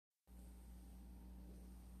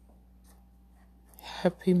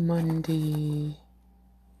Happy Monday.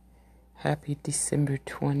 Happy December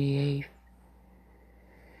 28th.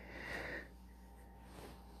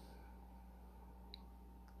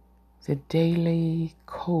 The Daily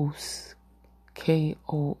KOS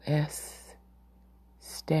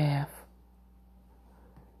staff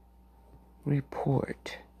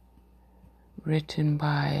report, written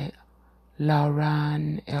by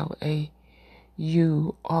Lauren, L-A-U-R-E-N,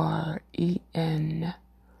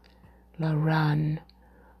 Lauren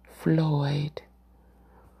Floyd,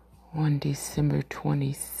 on December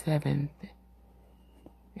 27th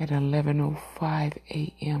at 11:05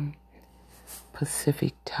 a.m.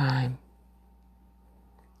 Pacific Time.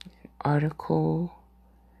 An article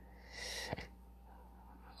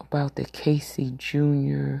about the Casey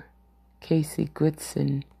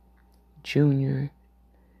Goodson Jr.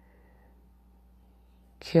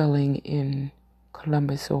 killing in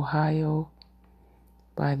Columbus, Ohio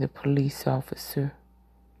by the police officer.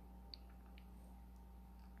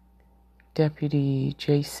 Deputy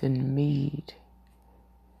Jason Meade.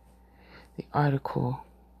 The article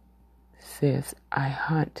says, I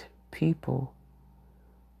hunt people.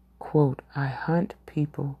 Quote, I hunt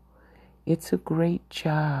people. It's a great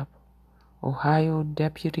job. Ohio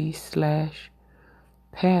deputy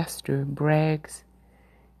 / pastor brags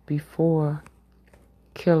before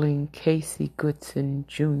killing Casey Goodson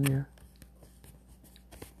Jr.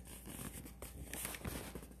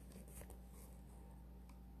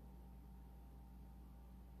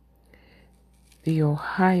 The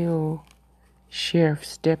Ohio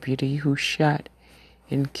sheriff's deputy who shot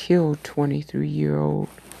and killed 23-year-old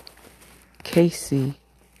Casey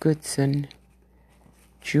Goodson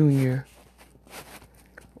Jr.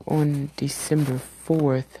 on December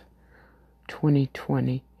 4th,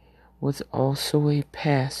 2020, was also a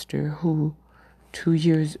pastor who 2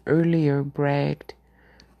 years earlier bragged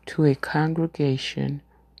to a congregation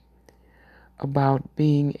about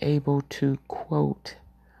being able to, quote,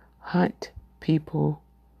 hunt people,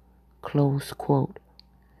 close quote.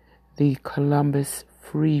 The Columbus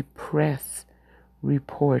Free Press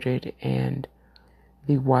reported and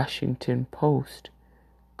the Washington Post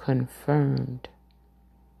confirmed,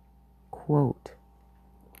 quote,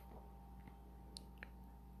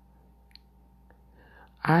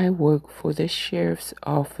 I work for the sheriff's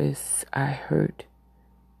office. I hurt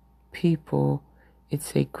people.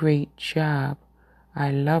 It's a great job.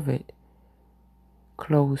 I love it,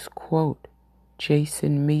 close quote.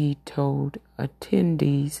 Jason Meade told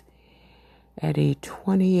attendees at a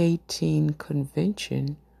 2018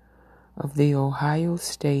 convention of the Ohio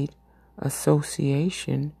State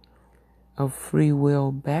Association of Free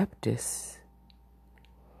Will Baptists.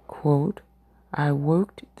 Quote, I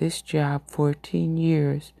worked this job 14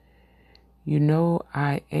 years. You know,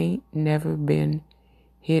 I ain't never been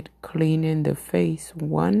hit clean in the face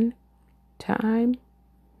one time.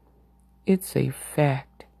 It's a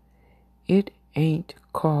fact. It ain't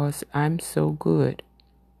 'cause I'm so good.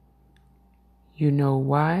 You know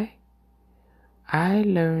why? I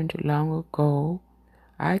learned long ago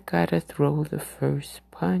I gotta throw the first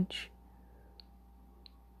punch.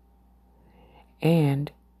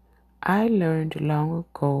 And I learned long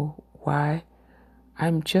ago why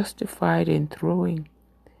I'm justified in throwing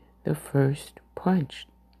the first punch.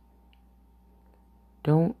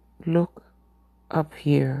 Don't look up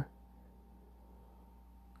here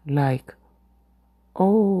like,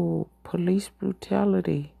 oh, police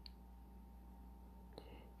brutality.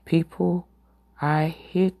 People I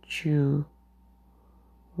hit you.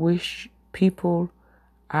 People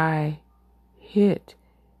I hit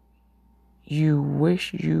you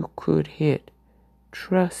wish you could hit.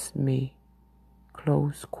 Trust me,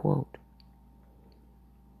 close quote.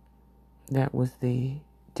 That was the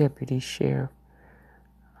Deputy Sheriff,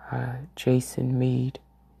 Jason Meade.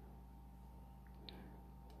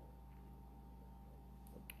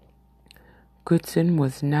 Goodson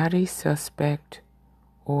was not a suspect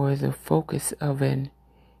or the focus of an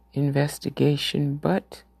investigation,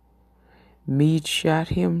 but Meade shot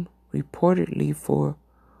him reportedly for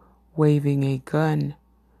waving a gun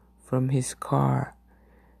from his car.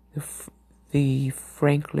 The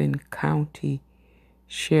Franklin County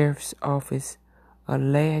Sheriff's Office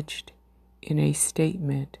alleged in a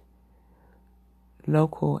statement.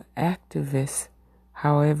 Local activists,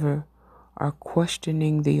 however, are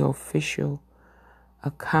questioning the official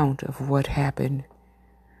account of what happened,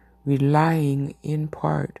 relying in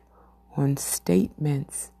part on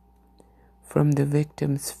statements from the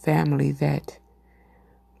victim's family that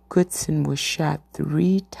Goodson was shot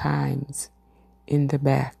 3 times in the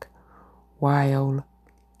back while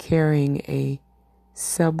carrying a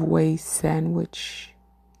Subway sandwich.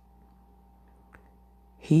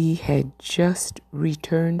 He had just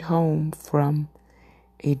returned home from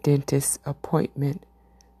a dentist appointment,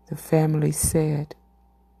 the family said.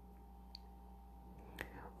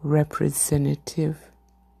 Representative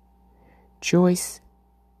Joyce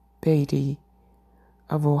Beatty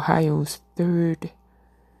of Ohio's 3rd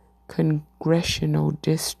Congressional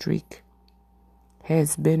District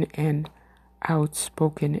has been an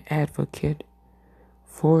outspoken advocate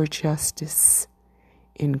for justice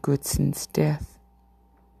in Goodson's death.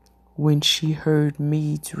 When she heard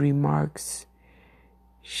Meade's remarks,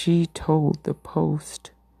 she told the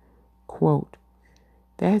Post, quote,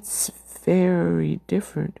 "That's very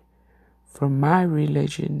different from my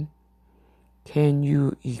religion. Can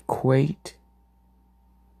you equate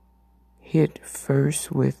hit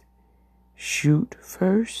first with shoot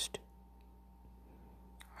first?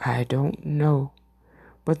 I don't know,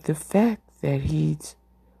 but the fact that he's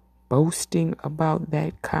boasting about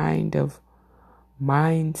that kind of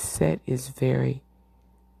mindset is very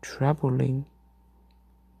troubling."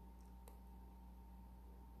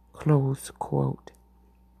 Close quote.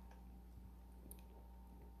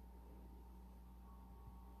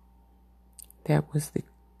 That was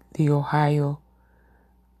the Ohio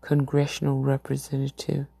Congressional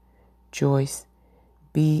Representative Joyce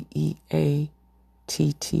Beatty,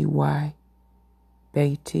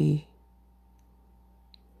 Beatty.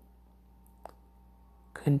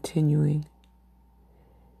 Continuing.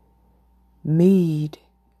 Meade,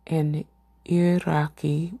 an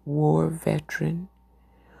Iraqi war veteran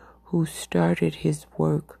who started his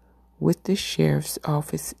work with the sheriff's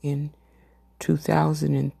office in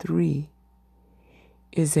 2003,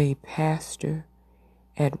 is a pastor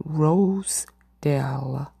at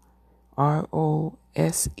Rosedale,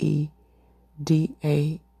 Rosedale,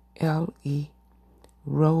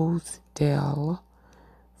 Rosedale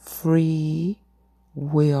Free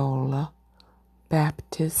Will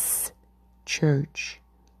Baptist Church,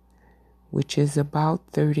 which is about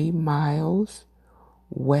 30 miles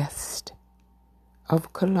west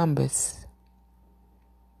of Columbus.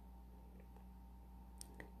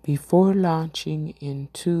 Before launching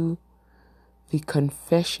into the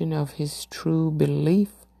confession of his true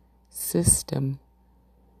belief system,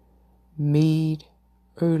 Meade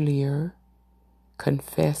earlier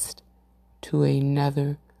confessed to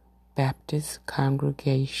another Baptist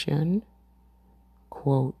congregation,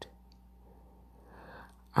 quote,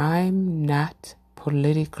 "I'm not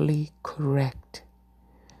politically correct.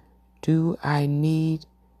 Do I need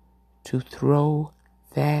to throw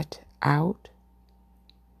that out?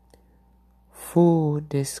 Full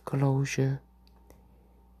disclosure,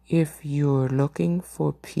 if you're looking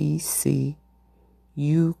for PC,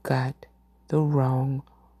 you got the wrong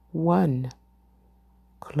one."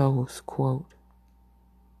 Close quote.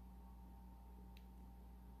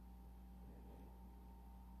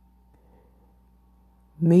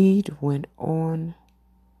 Meade went on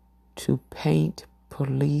to paint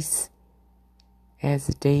police as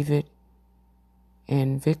David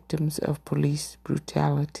and victims of police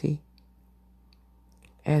brutality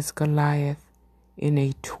as Goliath in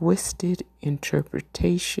a twisted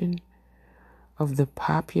interpretation of the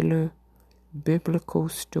popular biblical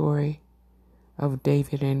story of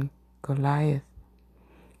David and Goliath,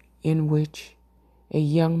 in which a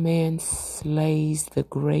young man slays the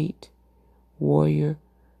great warrior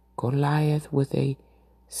Goliath with a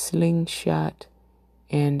slingshot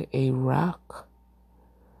and a rock.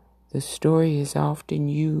 The story is often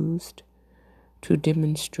used to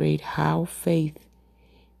demonstrate how faith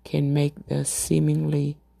can make the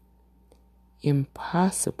seemingly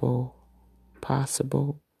impossible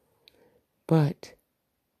possible. But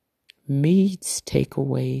Meade's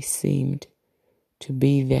takeaway seemed to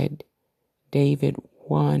be that David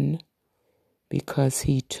won because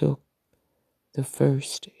he took the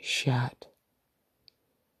first shot.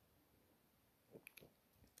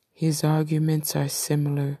 His arguments are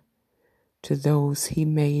similar to those he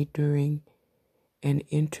made during an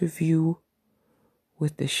interview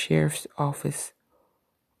with the sheriff's office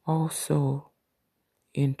also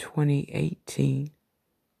in 2018.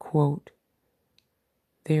 Quote,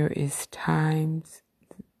 "There is times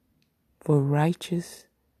for righteous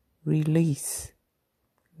release,"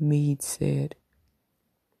 Meade said.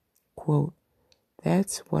 Quote,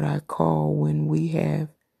 "That's what I call when we have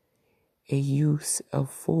a use of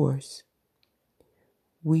force.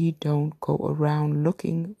 We don't go around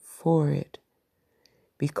looking for it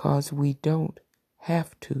because we don't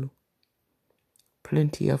have to.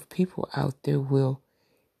 Plenty of people out there will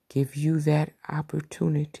give you that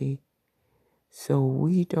opportunity, so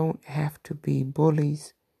we don't have to be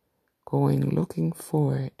bullies going looking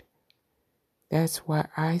for it. That's why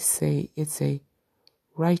I say it's a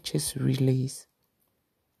righteous release.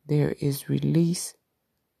 There is release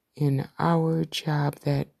in our job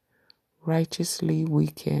that righteously we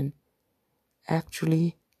can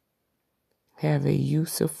actually have a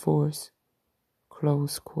use of force,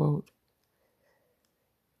 close quote.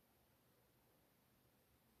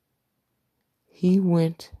 He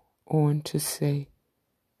went on to say,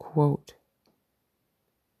 quote,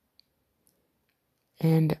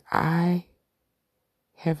 and I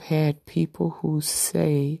have had people who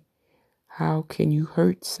say, how can you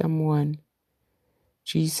hurt someone?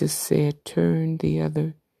 Jesus said, turn the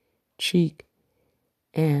other cheek.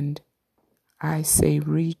 And I say,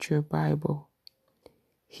 read your Bible.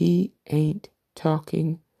 He ain't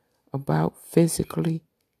talking about physically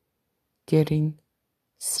getting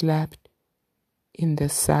slapped in the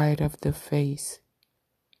side of the face.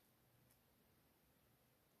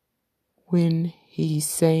 When he's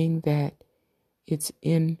saying that, it's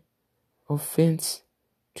in offense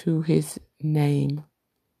to his name.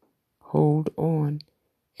 Hold on.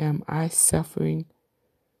 Am I suffering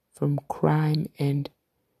from crime and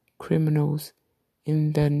criminals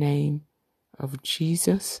in the name of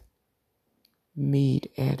Jesus? Meade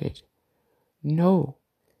added, no,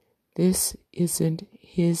 this isn't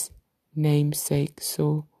his namesake,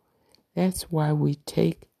 so that's why we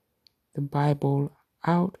take the Bible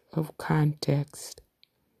out of context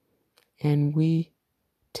and we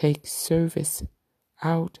take service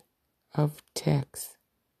out of text.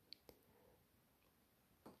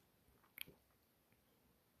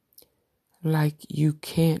 Like you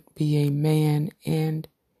can't be a man and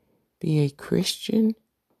be a Christian.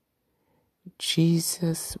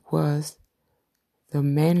 Jesus was the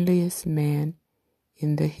manliest man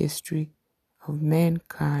in the history of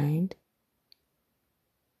mankind.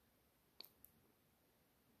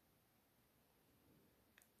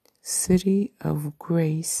 City of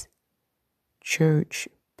Grace Church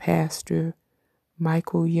pastor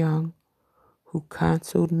Michael Young, who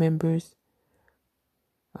counseled members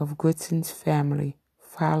of Goodson's family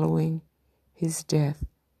following his death,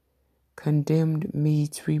 condemned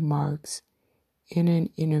Meade's remarks in an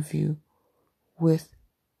interview with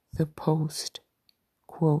the Post.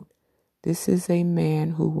 Quote, this is a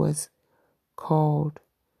man who was called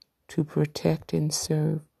to protect and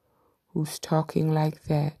serve, who's talking like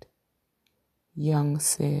that, Young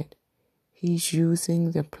said. He's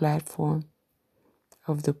using the platform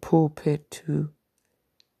of the pulpit to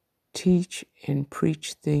teach and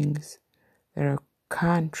preach things that are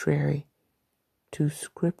contrary to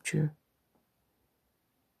Scripture.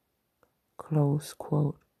 Close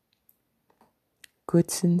quote.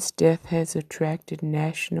 Goodson's death has attracted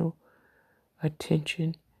national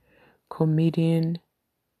attention. Comedian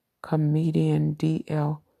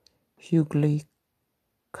D.L. Hughley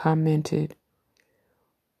commented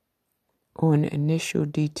on initial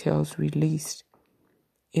details released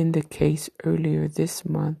in the case earlier this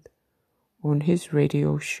month on his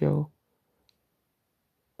radio show.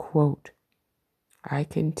 Quote, I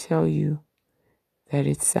can tell you that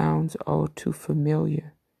it sounds all too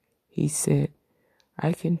familiar, he said.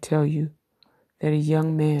 I can tell you that a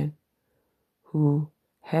young man who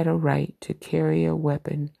had a right to carry a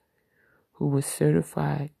weapon, who was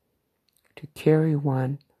certified to carry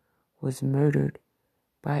one, was murdered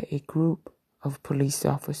by a group of police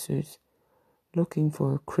officers looking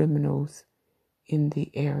for criminals in the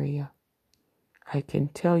area. I can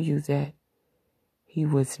tell you that he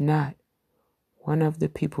was not one of the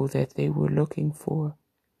people that they were looking for.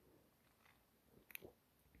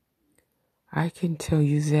 I can tell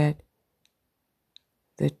you that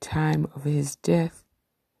the time of his death,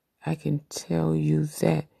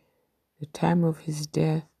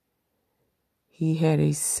 he had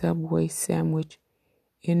a Subway sandwich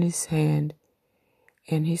in his hand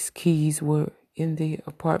and his keys were in the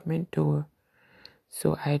apartment door.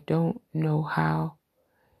 So I don't know how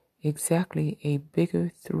exactly a bigger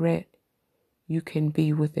threat you can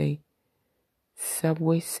be with a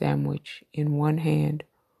Subway sandwich in one hand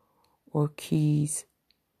or keys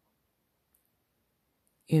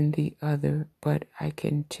in the other, but I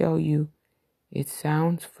can tell you it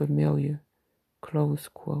sounds familiar. Close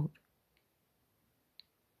quote.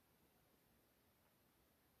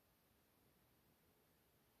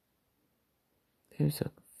 There's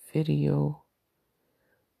a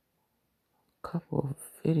couple of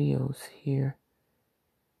videos here.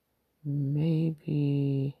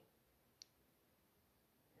 Maybe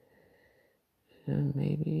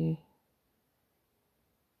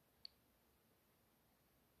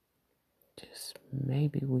just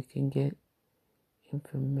maybe we can get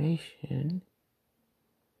information.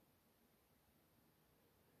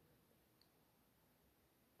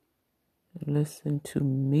 It listen to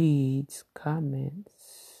Mead's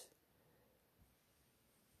comments.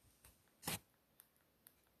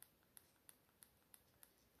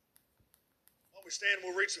 While we stand,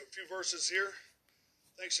 we'll read a few verses here.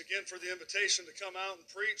 Thanks again for the invitation to come out and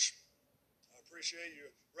preach. I appreciate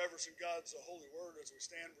you reverencing God's holy word. As we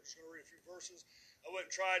stand, we're just going to read a few verses. I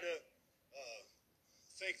wouldn't try to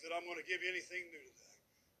think that I'm going to give you anything new today.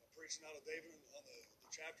 I'm preaching out of David on the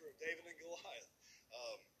chapter of David and Goliath.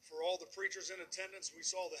 For all the preachers in attendance, we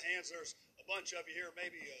saw the hands. There's a bunch of you here,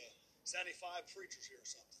 maybe 75 preachers here or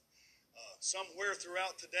something. Somewhere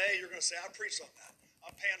throughout today, you're going to say, I preached on that.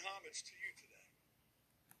 I'm paying homage to you today.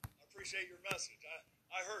 I appreciate your message.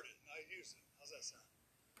 I heard it and I used it. How's that sound?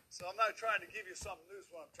 So I'm not trying to give you some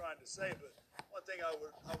news what I'm trying to say, but one thing I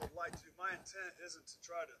would like to, my intent isn't to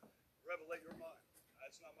try to revelate your mind.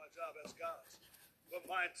 That's not my job, that's God's. But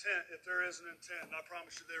my intent, if there is an intent, and I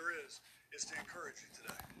promise you there is to encourage you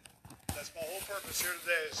today. That's my whole purpose here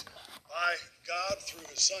today, is by God through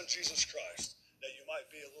his son Jesus Christ, that you might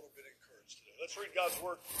be a little bit encouraged today. Let's read God's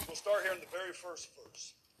word. We'll start here in the very first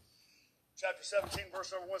verse. Chapter 17,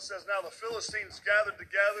 verse number 1 says, Now the Philistines gathered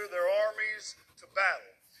together their armies to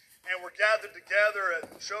battle, and were gathered together at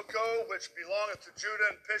Shochoh, which belongeth to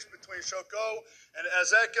Judah, and pitched between Shochoh and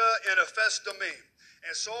Azekah and Ephes-dammim.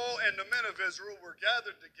 And Saul and the men of Israel were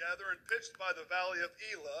gathered together and pitched by the valley of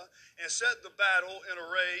Elah, and set the battle in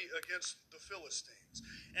array against the Philistines.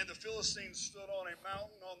 And the Philistines stood on a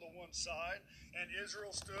mountain on the one side, and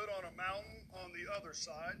Israel stood on a mountain on the other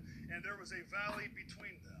side, and there was a valley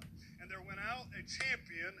between them. And there went out a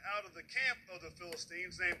champion out of the camp of the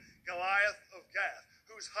Philistines named Goliath of Gath,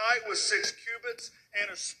 whose height was 6 cubits and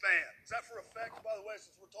a span. Is that for effect, by the way,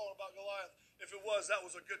 since we're talking about Goliath? If it was, that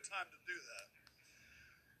was a good time to do that.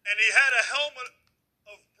 And he had a helmet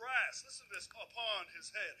of brass, listen to this, upon his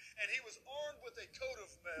head. And he was armed with a coat of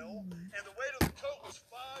mail, and the weight of the coat was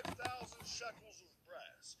 5,000 shekels of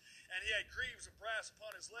brass. And he had greaves of brass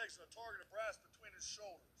upon his legs, and a target of brass between his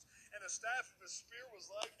shoulders. And the staff of his spear was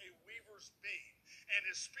like a weaver's beam. And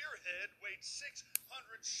his spearhead weighed 600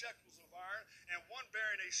 shekels of iron, and one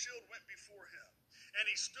bearing a shield went before him. And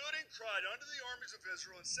he stood and cried unto the armies of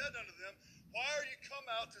Israel, and said unto them, Why are ye come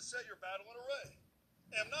out to set your battle in array?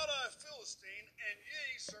 Am not I a Philistine, and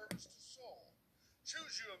ye servants to Saul?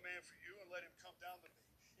 Choose you a man for you, and let him come down to me.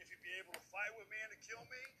 If he be able to fight with me and to kill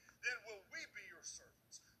me, then will we be your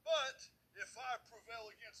servants. But if I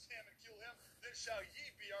prevail against him and kill him, then shall ye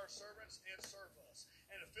be our servants and serve us.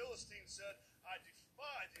 And the Philistine said, I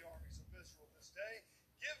defy the armies of Israel this day.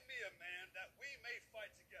 Give me a man that we may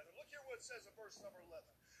fight together. Look here what it says in verse number 11.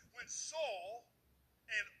 When Saul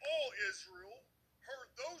and all Israel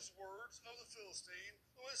heard those words of the Philistine,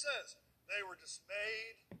 what it says, they were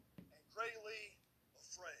dismayed and greatly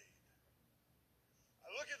afraid.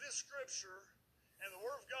 I look at this scripture, and the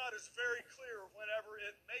word of God is very clear whenever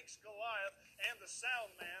it makes Goliath, and the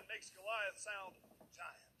sound man makes Goliath sound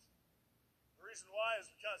giant. The reason why is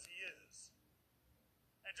because he is.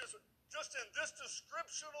 And just in this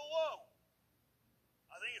description alone,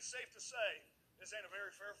 I think it's safe to say this ain't a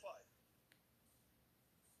very fair fight.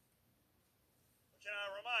 But can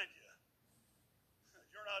I remind you,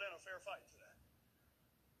 you're not in a fair fight today.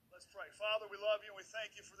 Let's pray. Father, we love you and we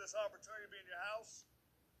thank you for this opportunity to be in your house.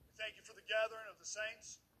 Thank you for the gathering of the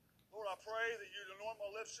saints. Lord, I pray that you'd anoint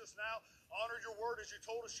my lips just now, honor your word as you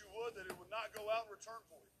told us you would, that it would not go out and return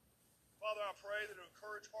void. Father, I pray that it would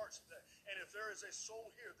encourage hearts today. And if there is a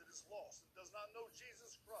soul here that is lost and does not know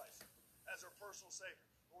Jesus Christ as their personal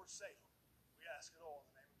Savior, Lord, save them. We ask it all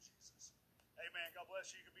in the name of Jesus. Amen. God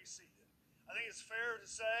bless you. You can be seated. I think it's fair to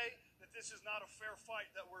say that this is not a fair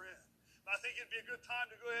fight that we're in. But I think it'd be a good time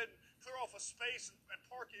to go ahead and clear off a space and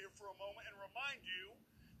park here for a moment and remind you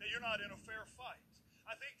that you're not in a fair fight.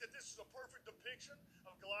 I think that this is a perfect depiction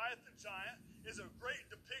of Goliath the giant. It's a great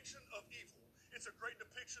depiction of evil. It's a great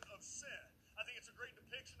depiction of sin. I think it's a great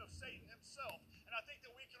depiction of Satan himself. And I think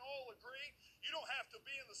that we can all agree you don't have to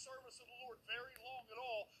be in the service of the Lord very long at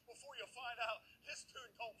all before you find out this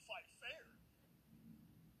dude don't fight fair.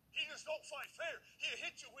 He just don't fight fair. He'll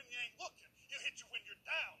hit you when you ain't looking. He'll hit you when you're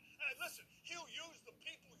down. And listen, he'll use the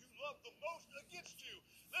people you love the most against you.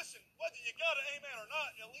 Listen, whether you got an amen or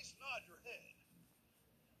not, at least nod your head.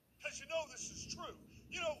 Because you know this is true.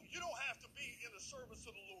 You know, you don't have to be in the service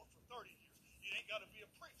of the Lord for 30 years. You ain't got to be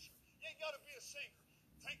a preacher. You ain't got to be a singer.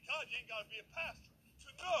 Thank God you ain't got to be a pastor to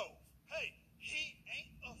know, hey, he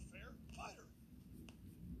ain't a fair fighter.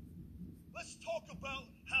 Let's talk about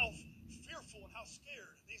how fearful and how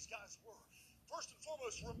scared these guys were. First and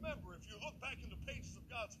foremost, remember, if you look back in the pages of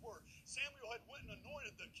God's Word, Samuel had went and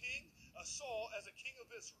anointed the king, Saul, as a king of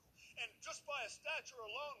Israel. And just by a his stature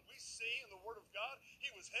alone, we see in the Word of God, he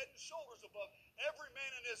was head and shoulders above every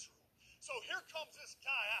man in Israel. So here comes this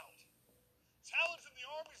guy out, challenging the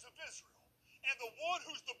armies of Israel. And the one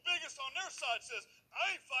who's the biggest on their side says,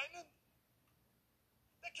 I ain't fighting him.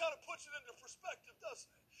 That kind of puts it into perspective, doesn't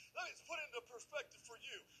it? Let me put it into perspective for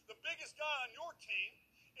you. The biggest guy on your team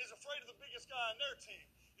is afraid of the biggest guy on their team.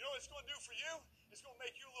 You know what it's going to do for you? It's going to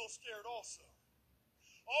make you a little scared also.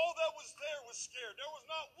 All that was there was scared. There was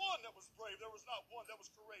not one that was brave. There was not one that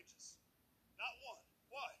was courageous. Not one.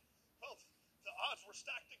 Why? Well, the odds were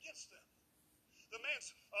stacked against them. The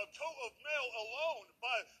man's coat of mail alone,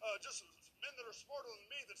 by just men that are smarter than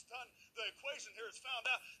me that's done the equation here, has found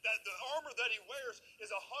out that the armor that he wears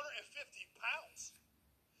is 150 pounds.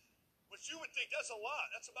 Which you would think that's a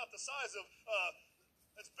lot. That's about the size of,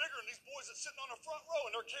 that's bigger than these boys that's sitting on the front row,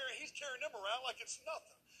 and he's carrying them around like it's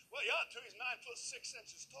nothing. Well, he ought to. He's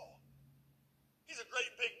 9'6" tall. He's a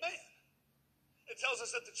great big man. It tells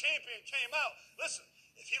us that the champion came out. Listen,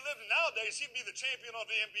 if he lived nowadays, he'd be the champion of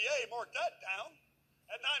the NBA. Mark that down.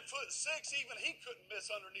 At 9'6", even he couldn't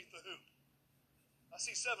miss underneath the hoop. I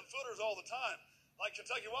see 7-footers all the time. Like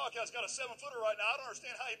Kentucky Wildcats got a 7-footer right now. I don't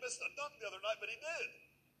understand how he missed a dunk the other night, but he did.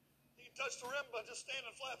 He touched the rim by just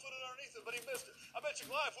standing flat-footed underneath it, but he missed it. I bet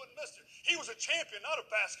you Goliath wouldn't have missed it. He was a champion, not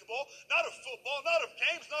of basketball, not of football, not of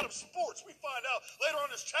games, not of sports. We find out later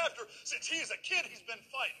on in this chapter, since he is a kid, he's been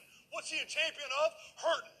fighting. What's he a champion of?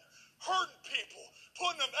 Hurting people,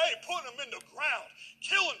 putting them in the ground,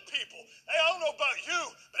 killing people. Hey, I don't know about you,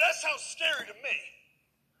 but that sounds scary to me.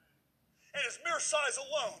 And his mere size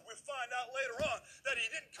alone, we find out later on that he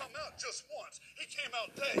didn't come out just once. He came out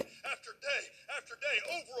day after day after day,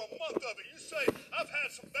 over a month of it. You say, I've had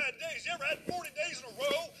some bad days. You ever had 40 days in a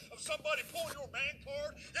row of somebody pulling your man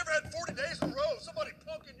card? You ever had 40 days in a row of somebody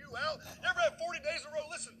punking you out? You ever had 40 days in a row?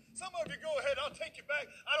 Listen, some of you go ahead, I'll take you back.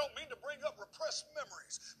 I don't mean to bring up repressed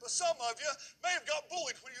memories, but some of you may have got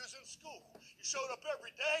bullied when you was in school. You showed up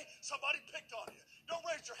every day, somebody picked on you. Don't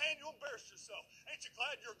raise your hand, you'll embarrass yourself. Ain't you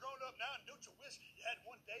glad you're grown up now, and don't you wish you had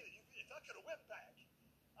one day that if I could have went back,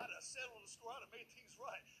 I'd have settled the score, I'd have made things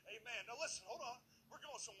right. Amen. Now listen, hold on. We're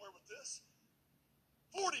going somewhere with this.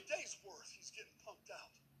 40 days worth he's getting pumped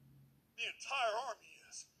out. The entire army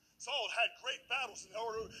is. Saul had great battles and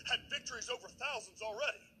had victories over thousands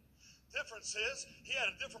already. Difference is, he had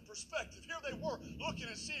a different perspective. Here they were, looking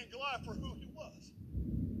and seeing Goliath for who he was.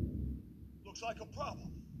 Looks like a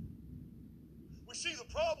problem. We see the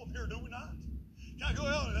problem here, do we not? Can I go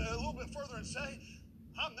out a little bit further and say,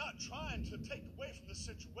 I'm not trying to take away from this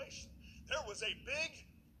situation. There was a big,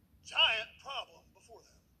 giant problem before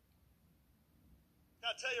them.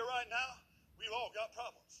 Can I tell you right now, we've all got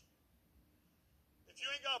problems. If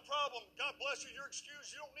you ain't got a problem, God bless you, you're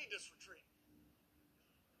excused. You don't need this retreat.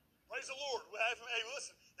 Praise the Lord. Hey,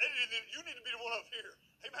 listen, you need to be the one up here.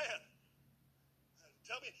 Amen.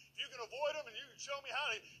 Tell me if you can avoid them and you can show me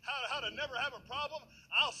how to never have a problem,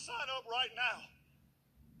 I'll sign up right now.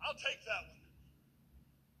 I'll take that one.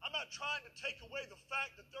 I'm not trying to take away the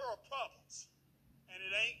fact that there are problems, and it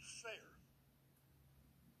ain't fair.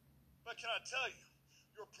 But can I tell you,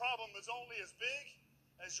 your problem is only as big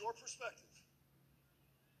as your perspective.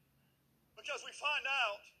 Because we find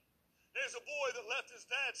out there's a boy that left his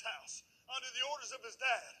dad's house under the orders of his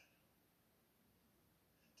dad.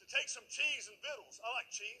 Take some cheese and victuals. I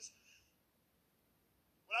like cheese.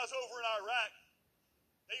 When I was over in Iraq,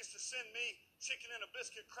 they used to send me chicken and a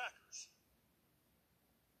biscuit crackers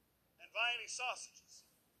and Viennese sausages.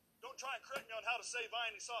 Don't try and correct me on how to say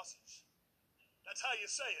Viennese sausage. That's how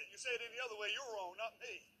you say it. You say it any other way, you're wrong, not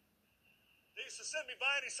me. They used to send me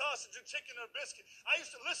Viennese sausage and chicken and a biscuit. I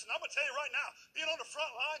used to listen. I'm going to tell you right now, being on the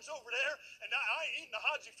front lines over there, and I ain't eating the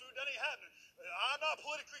Haji food, that ain't happening. I'm not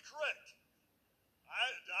politically correct.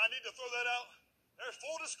 I need to throw that out. There's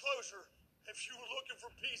full disclosure. If you were looking for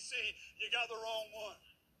PC, you got the wrong one.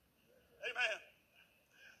 Amen.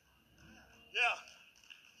 Yeah.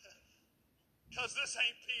 Because this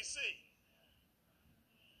ain't PC.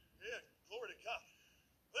 Yeah, glory to God.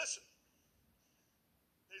 Listen,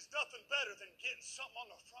 there's nothing better than getting something on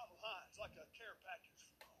the front lines, like a care package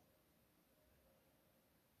from home.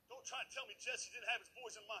 Don't try and tell me Jesse didn't have his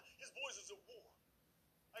boys in mind. His boys was at war.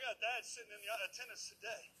 I got dad sitting in the attendance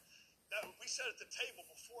today. That we sat at the table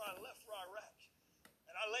before I left for Iraq,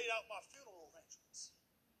 and I laid out my funeral arrangements.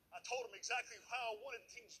 I told him exactly how I wanted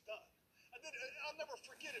things done. I'll never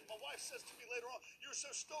forget it. My wife says to me later on, "You were so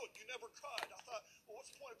stoic, you never cried." I thought, well,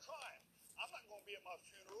 what's the point of crying? I'm not going to be at my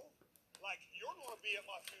funeral like you're going to be at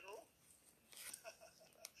my funeral.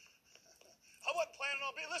 I wasn't planning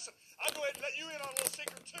on being. Listen, I'll go ahead and let you in on a little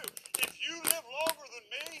secret too. If you live longer than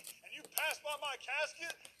me and you pass by my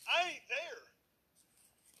casket, I ain't there.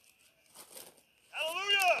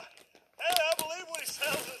 Hallelujah. Hey, I believe what he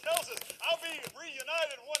tells us. I'll be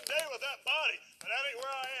reunited one day with that body, but that ain't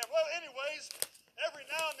where I am. Well, anyways, every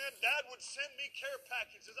now and then, Dad would send me care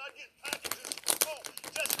packages. I'd get packages from home.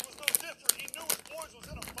 Jesse was no different. He knew his boys was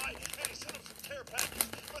in a fight, and he sent them some care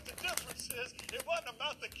packages. But the difference is, it wasn't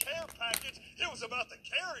about the care package. It was about the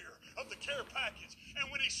carrier of the care package. And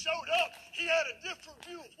when he showed up, he had a different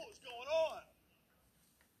view of what was going on.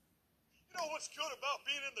 You know what's good about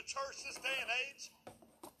being in the church this day and age?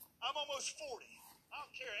 I'm almost 40. I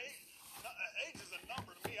don't care. Age is a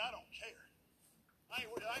number to me. I don't care. I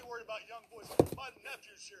ain't worried about young boys. My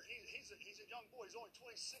nephew's here. He's a young boy. He's only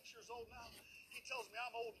 26 years old now. He tells me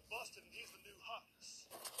I'm old and busted, and he's the new hotness.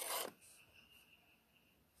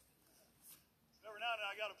 Every now and then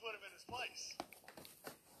I got to put him in his place.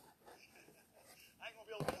 I ain't going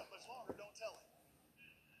to be able to do that much longer. Don't tell him.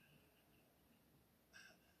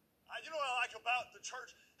 You know what I like about the church?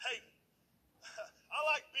 Hey, I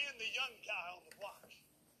like being the young guy on the block.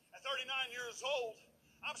 At 39 years old,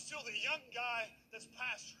 I'm still the young guy that's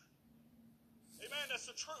pastoring. Amen, that's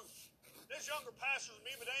the truth. There's younger pastors than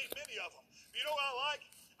me, but there ain't many of them. But you know what I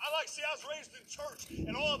like? See, I was raised in church,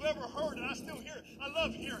 and all I've ever heard, and I still hear it, I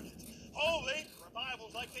love hearing it. Oh, they ain't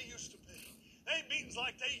revivals like they used to be. They ain't meetings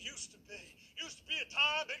like they used to be. Used to be a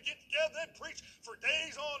time they'd get together, they'd preach for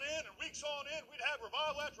days on end and weeks on end. We'd have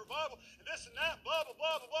revival after revival and this and that, blah, blah,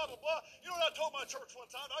 blah, blah, blah, blah, blah. You know what I told my church one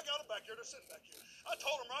time? I got them back here. They're sitting back here. I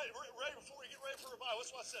told them right before we get ready for revival,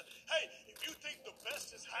 that's what I said. Hey, if you think the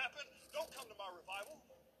best has happened, don't come to my revival.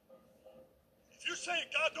 If you're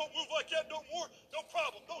saying God don't move like that no more, no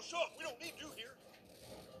problem. Don't show up. We don't need you here.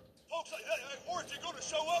 Folks, or if you're going to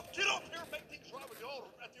show up, get up here and make things right at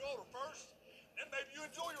the altar first. And maybe you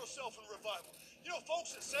enjoy yourself in revival. You know,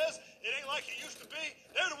 folks that says it ain't like it used to be,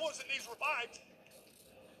 they're the ones that needs revived.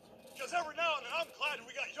 Because every now and then, I'm glad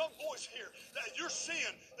we got young boys here that you're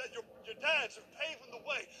seeing that your dads are paving the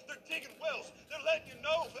way. They're digging wells. They're letting you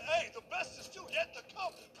know that, hey, the best is still yet to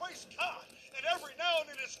come. Praise God. And every now and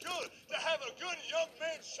then, it's good to have a good young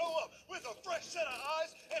man show up with a fresh set of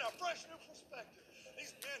eyes and a fresh new perspective.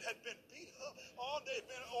 These men had been beat up on. They'd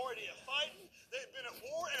been already fighting. They'd been at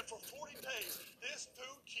war. And for 40 days, this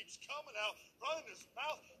dude keeps coming out, running his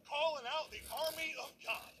mouth, calling out the army of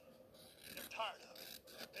God. They're tired of it.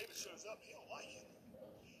 David shows up. He don't like it.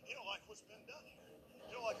 He don't like what's been done here.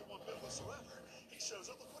 He don't like it one bit whatsoever. He shows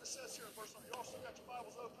up. Look what it says here in verse number. You all still got your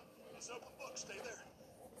Bibles open? It's an open book. Stay there.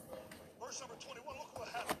 Verse number 21. Look what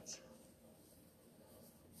happens.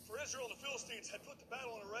 For Israel and the Philistines had put the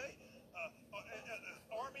battle in array.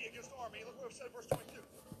 Army against army. Look what it said in verse 22.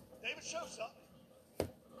 David shows up.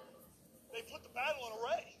 They put the battle in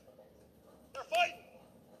array. They're fighting.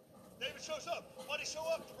 David shows up. Why did he show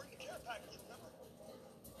up? To bring the care package, remember?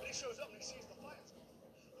 But he shows up and he sees the fight's going on.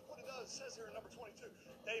 Look what it does. It says here in number 22.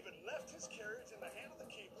 David left his carriage in the hand of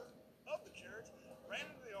the keeper of the carriage, ran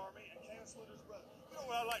into the army, and came and saluted his brother. You know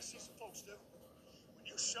what I like to see some folks do? When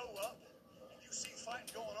you show up and you see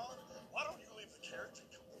fighting going on, why don't you leave the carriage and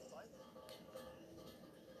come to the fight?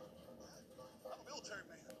 I'm a military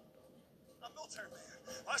man.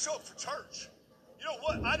 I show up for church. You know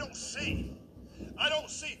what? I don't see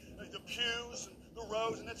the pews and the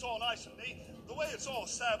rows, and it's all nice and neat. The way it's all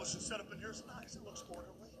established and set up in here is nice. It looks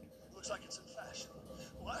orderly. It looks like it's in fashion.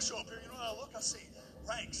 When I show up here, you know what I look? I see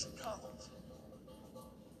ranks and columns.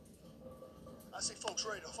 I see folks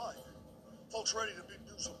ready to fight. Folks ready to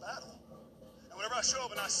do some battle. And whenever I show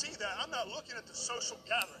up and I see that, I'm not looking at the social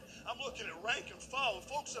gathering. I'm looking at rank and file,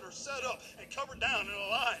 folks that are set up and covered down in a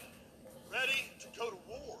line, ready to go to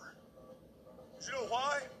war. Do you know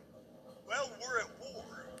why? Well, we're at war.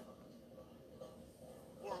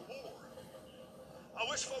 We're at war. I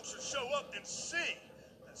wish folks would show up and see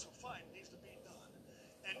that some fighting needs to be done.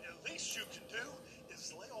 And the least you can do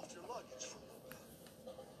is lay off your luggage for a little bit.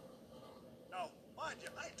 Now, mind you,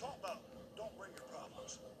 I ain't talking about don't bring your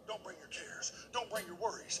problems. Don't bring your cares. Don't bring your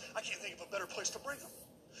worries. I can't think of a better place to bring them.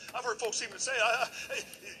 I've heard folks even say, hey,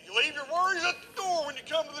 you leave your worries at the door when you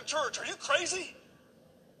come to the church. Are you crazy?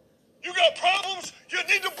 You got problems? You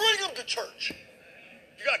need to bring them to church.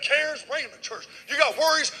 You got cares? Bring them to church. You got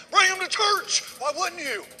worries? Bring them to church. Why wouldn't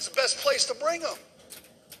you? It's the best place to bring them.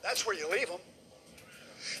 That's where you leave them.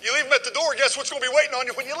 You leave them at the door, guess what's going to be waiting on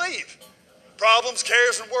you when you leave? Problems,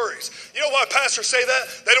 cares, and worries. You know why pastors say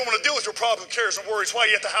that? They don't want to deal with your problems, cares, and worries while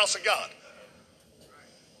you're at the house of God.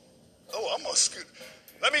 Oh, I'm going to scoot.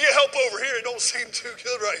 Let me get help over here. It don't seem too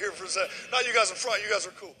good right here for a second. Not you guys in front. You guys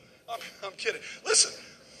are cool. I'm kidding. Listen.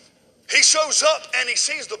 He shows up and he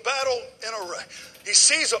sees the battle in array. He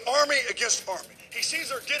sees an army against army. He sees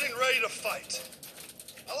they're getting ready to fight.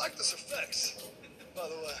 I like this effects, by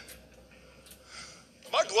the way.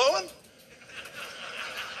 Am I glowing?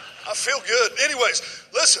 I feel good. Anyways,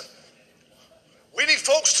 listen. We need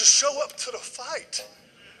folks to show up to the fight.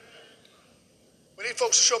 We need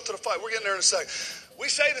folks to show up to the fight. We're getting there in a second. We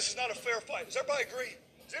say this is not a fair fight. Does everybody agree?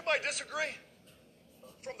 Does anybody disagree?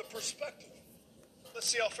 From the perspective. Let's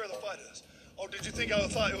see how fair the fight is. Oh, did you think I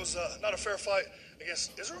thought it was not a fair fight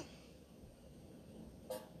against Israel?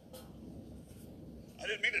 I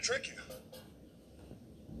didn't mean to trick you.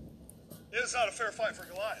 It is not a fair fight for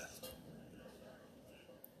Goliath.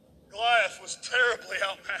 Goliath was terribly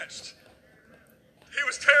outmatched. He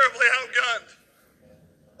was terribly outgunned.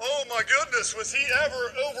 Oh my goodness, was he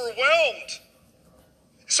ever overwhelmed?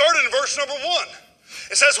 It started in verse number 1.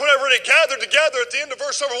 It says whenever they gathered together at the end of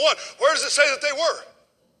verse number 1, where does it say that they were?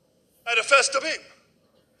 At Ephes Dammim,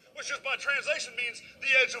 which just by translation means the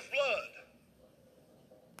edge of blood.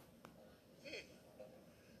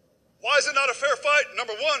 Why is it not a fair fight?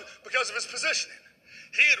 Number 1, because of his positioning.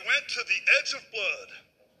 He had went to the edge of blood,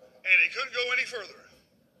 and he couldn't go any further.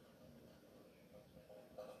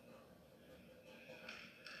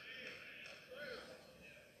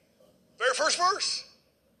 Very first verse.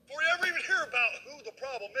 Before you ever even hear about who the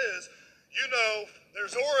problem is, you know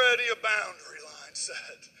there's already a boundary line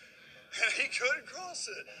set. And he couldn't cross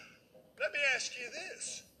it. Let me ask you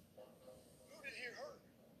this. Who did he hurt?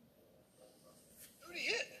 Who did he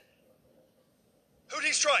hit? Who did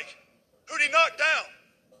he strike? Who did he knock down?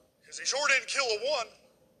 Because he sure didn't kill a one.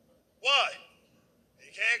 Why?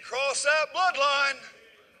 He can't cross that bloodline.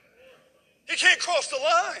 He can't cross the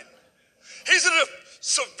line. He's at a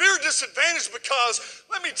severe disadvantage because,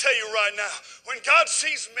 let me tell you right now, when God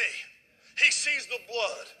sees me, he sees the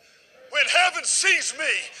blood. When heaven sees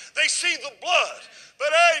me, they see the blood. But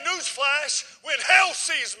hey, newsflash, when hell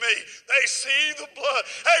sees me, they see the blood.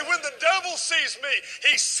 Hey, when the devil sees me,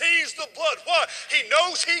 he sees the blood. Why? He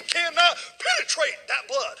knows he cannot penetrate that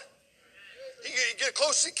blood. He can get as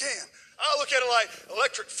close as he can. I look at it like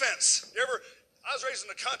electric fence. I was raised in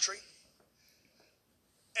the country,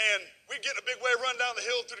 and we'd get in a big way, run down the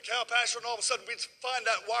hill through the cow pasture, and all of a sudden we'd find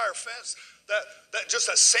that wire fence, just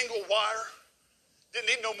that single wire. Didn't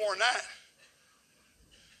need no more than that.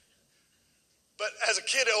 But as a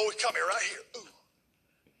kid, it always caught me right here. Ooh.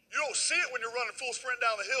 You don't see it when you're running full sprint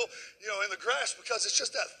down the hill, in the grass, because it's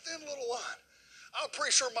just that thin little line. I'm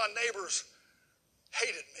pretty sure my neighbors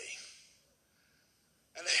hated me.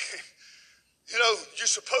 And they, you're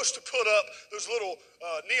supposed to put up those little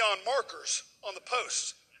neon markers on the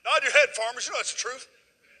posts. Nod your head, farmers. You know that's the truth.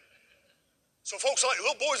 So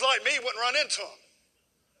little boys like me wouldn't run into them.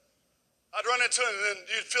 I'd run into it, and then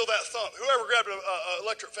you'd feel that thump. Whoever grabbed an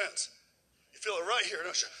electric fence, you feel it right here,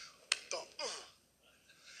 don't you? Thump.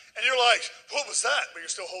 And you're like, what was that? But you're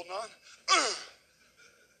still holding on.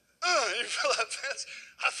 And you feel that fence.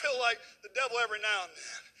 I feel like the devil every now and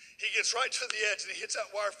then. He gets right to the edge, and he hits that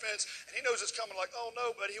wire fence, and he knows it's coming like, oh,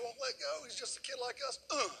 no, but he won't let go. He's just a kid like us.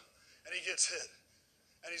 And he gets hit.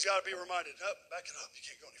 And he's got to be reminded, back it up. You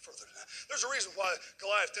can't go any further than that. There's a reason why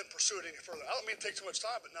Goliath didn't pursue it any further. I don't mean to take too much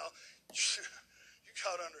time, but now you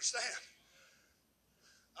got to understand.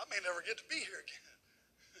 I may never get to be here again.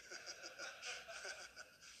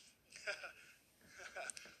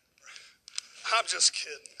 I'm just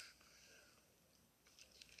kidding.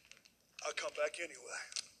 I'll come back anyway.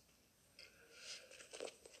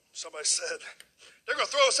 Somebody said, they're going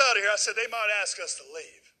to throw us out of here. I said, they might ask us to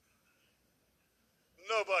leave.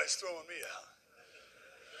 Nobody's throwing me out.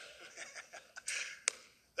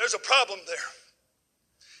 There's a problem there.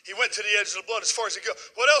 He went to the edge of the blood as far as he goes.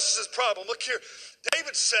 What else is his problem? Look here.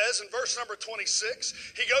 David says in verse number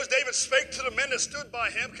 26, David spake to the men that stood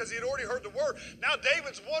by him because he had already heard the word. Now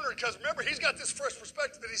David's wondering because remember, he's got this fresh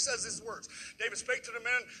perspective that he says these words. David spake to the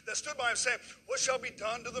men that stood by him saying, what shall be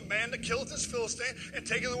done to the man that killeth this Philistine and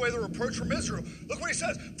taketh away the reproach from Israel? Look what he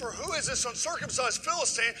says. For who is this uncircumcised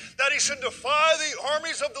Philistine that he should defy the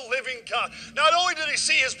armies of the living God? Not only did he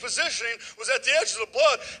see his positioning was at the edge of the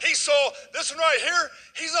blood, he saw this one right here.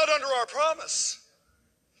 He's not under our promise.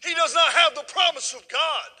 He does not have the promise of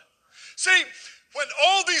God. See, when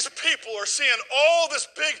all these people are seeing all this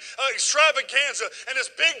big extravaganza and this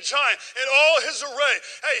big giant and all his array,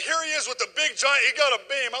 hey, here he is with the big giant. He got a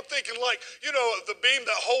beam. I'm thinking like, the beam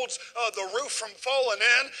that holds the roof from falling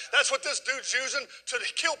in. That's what this dude's using to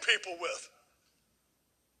kill people with.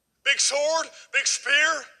 Big sword, big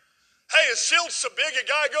spear. Hey, his shield's so big, a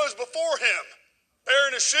guy goes before him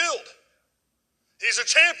bearing his shield. He's a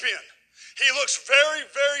champion. He looks very,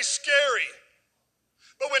 very scary.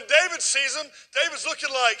 But when David sees him, David's looking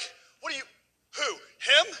like, who?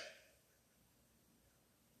 Him?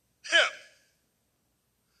 Him.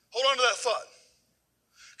 Hold on to that thought.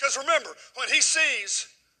 Because remember, when he sees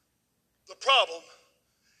the problem's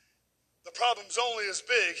only as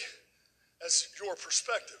big as your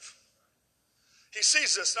perspective. He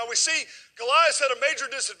sees this. Now we see Goliath had a major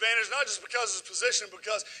disadvantage, not just because of his position,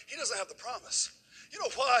 because he doesn't have the promise. You know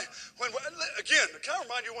why? Again, can I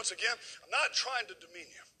remind you once again, I'm not trying to demean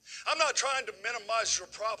you. I'm not trying to minimize your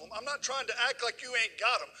problem. I'm not trying to act like you ain't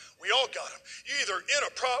got them. We all got them. You're either in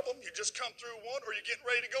a problem, you just come through one, or you're getting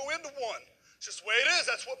ready to go into one. It's just the way it is.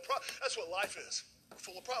 That's what life is. We're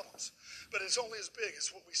full of problems. But it's only as big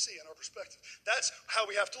as what we see in our perspective. That's how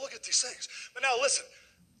we have to look at these things. But now listen.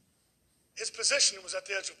 His position was at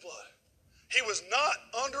the edge of blood. He was not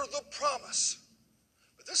under the promise.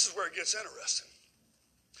 But this is where it gets interesting.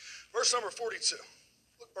 Verse number 42.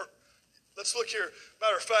 Let's look here.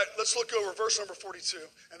 Matter of fact, let's look over verse number 42,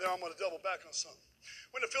 and then I'm going to double back on something.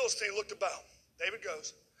 When the Philistine looked about, David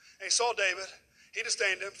goes, and he saw David. He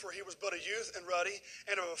disdained him, for he was but a youth and ruddy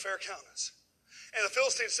and of a fair countenance. And the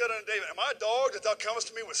Philistine said unto David, Am I a dog that thou comest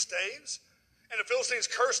to me with staves? And the Philistines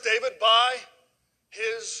cursed David by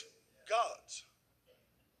his gods.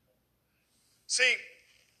 See,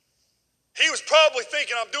 he was probably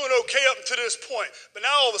thinking, I'm doing okay up to this point. But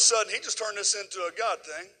now all of a sudden, he just turned this into a God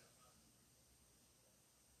thing.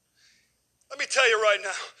 Let me tell you right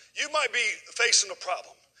now, you might be facing a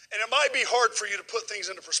problem, and it might be hard for you to put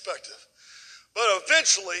things into perspective. But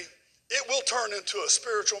eventually, it will turn into a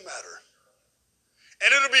spiritual matter.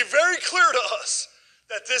 And it'll be very clear to us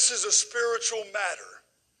that this is a spiritual matter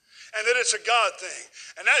and that it's a God thing.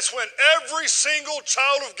 And that's when every single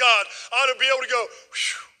child of God ought to be able to go,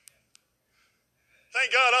 whew.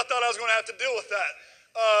 Thank God, I thought I was going to have to deal with that.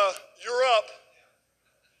 You're up.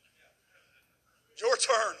 Your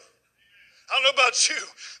turn. I don't know about you,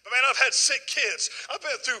 but man, I've had sick kids. I've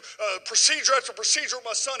been through procedure after procedure with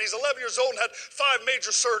my son. He's 11 years old and had 5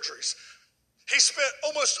 major surgeries. He spent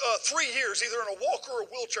almost 3 years either in a walker or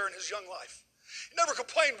a wheelchair in his young life. He never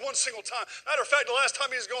complained one single time. Matter of fact, the last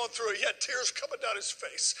time he was going through it, he had tears coming down his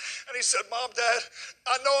face. And he said, Mom, Dad,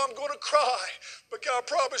 I know I'm going to cry, but God,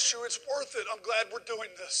 I promise you it's worth it. I'm glad we're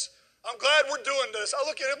doing this. I'm glad we're doing this. I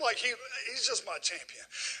look at him like he's just my champion.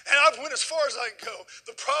 And I've went as far as I can go.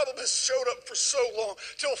 The problem has showed up for so long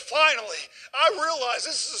till finally I realize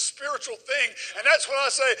this is a spiritual thing. And that's when I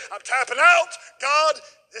say, I'm tapping out. God,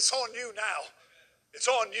 it's on you now. It's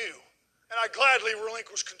on you. And I gladly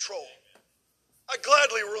relinquish control. I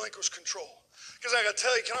gladly relinquish control. Because I got to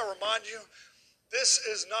tell you, can I remind you, this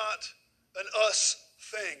is not an us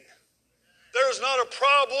thing. There is not a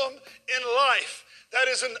problem in life that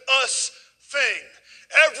is an us thing.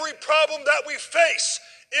 Every problem that we face,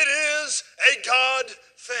 it is a God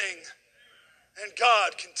thing. And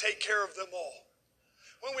God can take care of them all.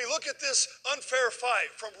 When we look at this unfair fight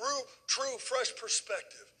from true, fresh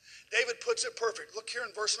perspective, David puts it perfect. Look here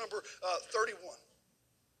in verse number 31.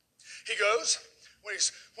 He goes,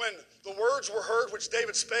 when the words were heard which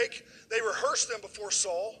David spake, they rehearsed them before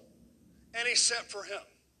Saul, and he sent for him,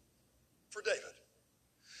 for David.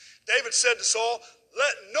 David said to Saul,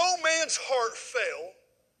 let no man's heart fail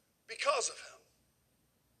because of him.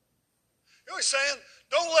 You know what he's saying?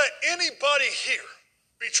 Don't let anybody here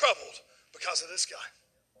be troubled because of this guy.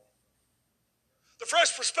 The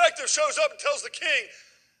fresh perspective shows up and tells the king,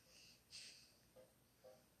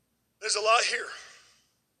 there's a lot here.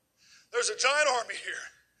 There's a giant army here.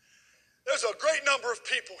 There's a great number of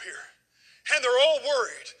people here. And they're all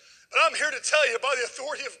worried. But I'm here to tell you by the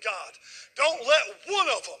authority of God, don't let one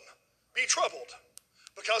of them be troubled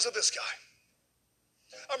because of this guy.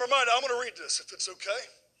 I'm reminded, I'm going to read this if it's okay.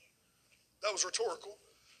 That was rhetorical.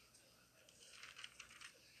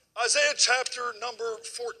 Isaiah chapter number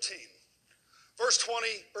 14, verse 12.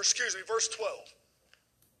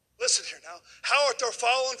 Listen here now. How art thou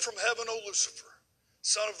fallen from heaven, O Lucifer,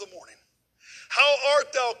 son of the morning? How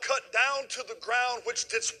art thou cut down to the ground, which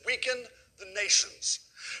didst weaken the nations?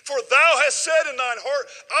 For thou hast said in thine heart,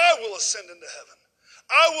 I will ascend into heaven.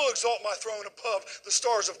 I will exalt my throne above the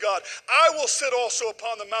stars of God. I will sit also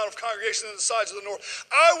upon the mount of congregation in the sides of the north.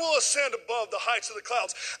 I will ascend above the heights of the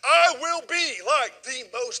clouds. I will be like the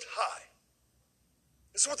Most High.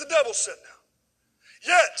 This is what the devil said now.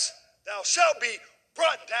 Yet thou shalt be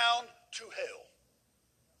brought down to hell.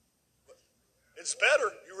 It's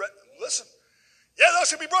better. Listen. Yet thou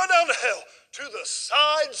shalt be brought down to hell, to the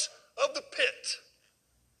sides of the pit.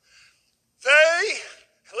 They,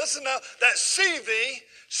 listen now, that see thee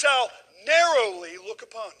shall narrowly look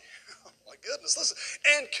upon you. Oh my goodness, listen.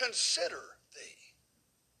 And consider thee.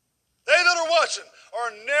 They that are watching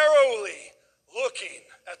are narrowly looking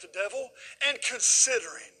at the devil and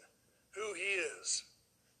considering who he is.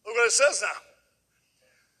 Look what it says now.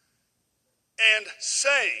 and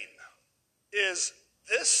saying, is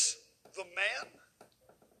this the man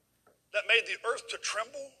that made the earth to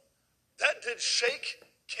tremble, that did shake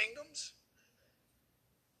kingdoms?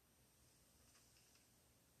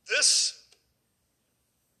 This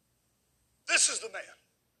is the man.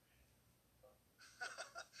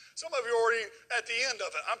 Some of you are already at the end of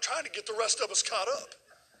it. I'm trying to get the rest of us caught up.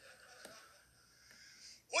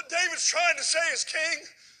 What David's trying to say is, King,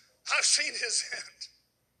 I've seen his end.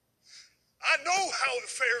 I know how it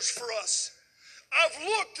fares for us. I've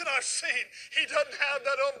looked and I've seen he doesn't have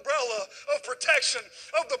that umbrella of protection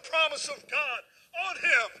of the promise of God on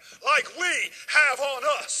him like we have on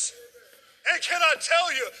us. And can I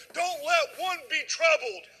tell you, don't let one be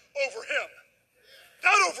troubled over him.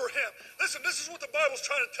 Not over him. Listen, this is what the Bible's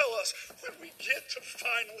trying to tell us. When we get to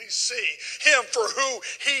finally see him for who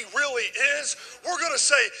he really is, we're going to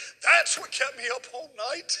say, that's what kept me up all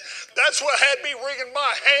night. That's what had me wringing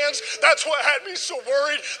my hands. That's what had me so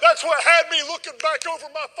worried. That's what had me looking back over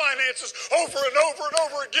my finances over and over and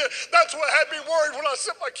over again. That's what had me worried when I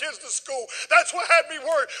sent my kids to school. That's what had me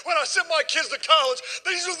worried when I sent my kids to college.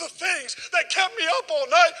 These are the things that kept me up all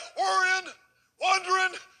night, worrying,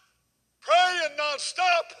 wondering, praying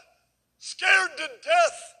nonstop, scared to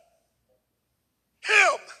death.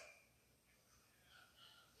 Him.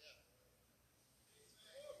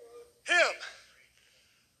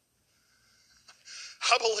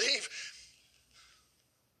 I believe,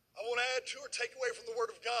 I won't add to or take away from the Word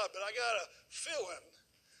of God, but I got a feeling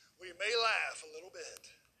we may laugh a little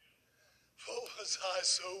bit. What was I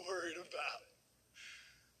so worried about?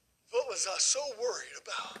 What was I so worried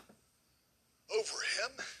about over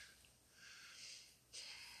him?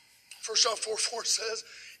 1 John 4:4 says,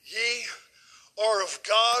 ye are of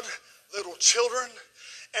God, little children,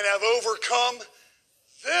 and have overcome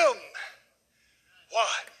them.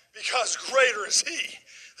 Why? Because greater is he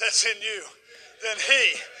that's in you than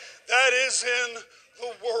he that is in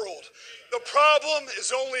the world. The problem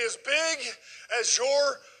is only as big as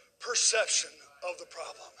your perception of the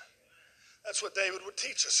problem. That's what David would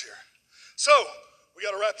teach us here. So, we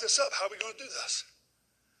got to wrap this up. How are we going to do this?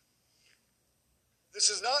 This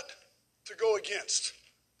is not to go against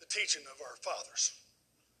the teaching of our fathers.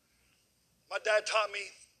 My dad taught me.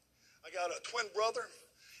 I got a twin brother,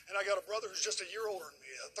 and I got a brother who's just a year older than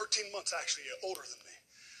me, 13 months actually older than me.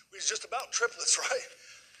 We was just about triplets, right?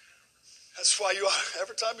 That's why you ought,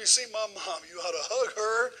 every time you see my mom, you ought to hug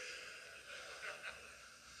her.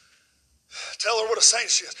 Tell her what a saint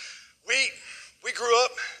she is. We grew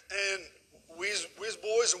up, and we was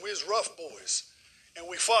boys, and we was rough boys. And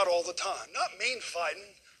we fought all the time. Not mean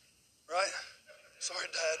fighting, right? Sorry,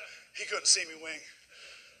 Dad. He couldn't see me wing.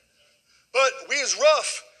 But we was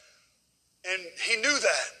rough, and he knew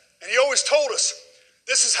that. And he always told us,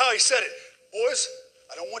 this is how he said it. Boys,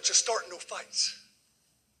 I don't want you starting no fights.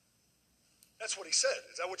 That's what he said.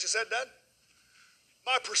 Is that what you said, Dad?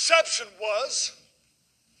 My perception was,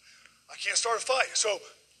 I can't start a fight. So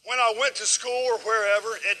when I went to school or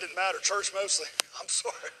wherever, it didn't matter, church mostly. I'm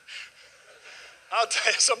sorry. I'll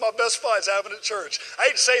tell you, some of my best fights happened at church. I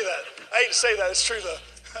hate to say that. It's true, though.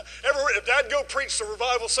 If Dad go preach the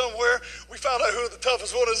revival somewhere, we found out who the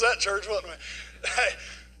toughest one is at church, wasn't we? Hey,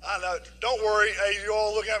 I know. Don't worry. Hey, you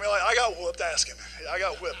all look at me like, I got whooped. Ask him. I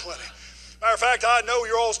got whipped plenty. Matter of fact, I know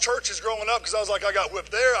your all's churches growing up because I was like, I got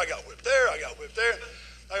whipped there, I got whipped there, I got whipped there.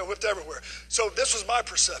 I got whipped everywhere. So this was my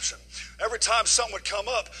perception. Every time something would come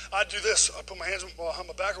up, I'd do this. I'd put my hands behind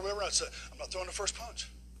my back or whatever, and I'd say, I'm not throwing the first punch.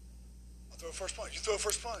 I'll throw the first punch. You throw the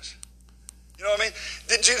first punch. You know what I mean?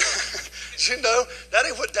 Did you know? That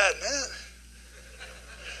ain't what Dad meant.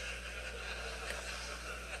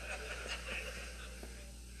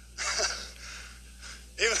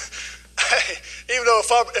 Even though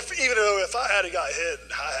if I had got hit,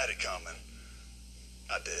 I had it coming.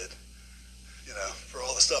 I did. You know, for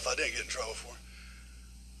all the stuff I didn't get in trouble for.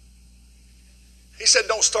 He said,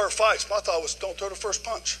 don't start fights. My thought was, don't throw the first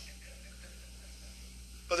punch.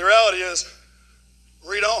 But the reality is,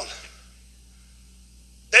 read on.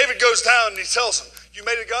 David goes down and he tells him, you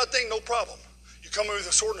made a God thing, no problem. You come in with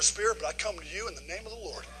a sword and a spear, but I come to you in the name of the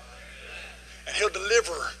Lord. And he'll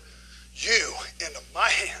deliver you into my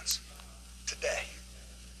hands today.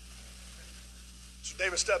 So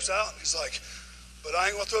David steps out and he's like, but I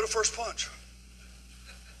ain't going to throw the first punch.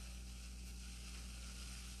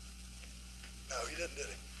 No, he didn't, did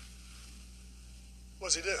he?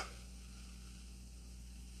 What does he do?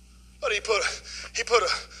 But he put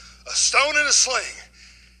a stone in a sling,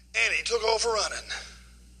 and he took off running.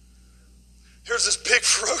 Here's this big,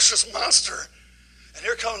 ferocious monster, and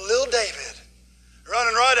here comes little David,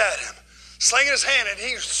 running right at him, slinging his hand, and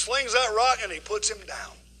he slings that rock, and he puts him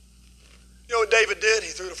down. You know what David did? He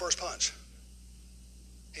threw the first punch.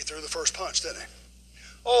 He threw the first punch, didn't he?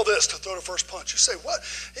 All this to throw the first punch. You say, what?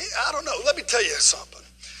 I don't know. Let me tell you something.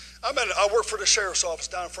 I work for the sheriff's office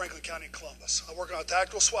down in Franklin County in Columbus. I work on a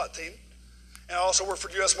tactical SWAT team, and I also work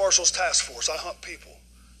for U.S. Marshals Task Force. I hunt people.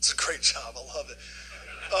 It's a great job. I love it.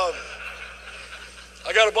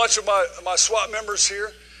 I got a bunch of my SWAT members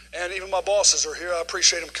here, and even my bosses are here. I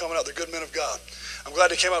appreciate them coming out. They're good men of God. I'm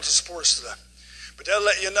glad they came out to support us today. But they'll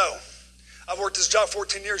let you know, I've worked this job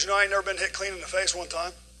 14 years. You know, I ain't never been hit clean in the face one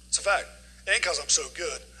time. It's a fact. It ain't because I'm so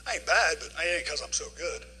good. I ain't bad, but it ain't because I'm so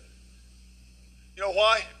good. You know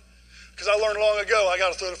why? Because I learned long ago I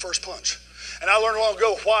got to throw the first punch. And I learned long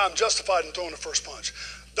ago why I'm justified in throwing the first punch.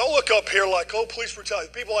 Don't look up here like, oh, police brutality.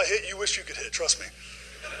 The people I hit, you wish you could hit. Trust me.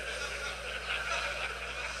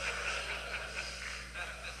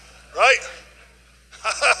 Right?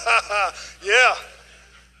 Yeah.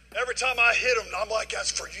 Every time I hit them, I'm like,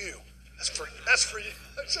 that's for you. That's for you.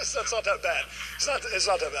 That's not that bad. It's not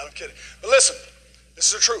that bad. I'm kidding. But listen, this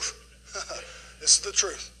is the truth. This is the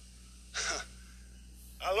truth.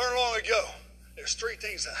 I learned long ago, there's three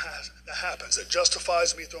things that happens that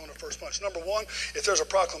justifies me throwing the first punch. Number one, if there's a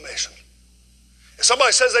proclamation. If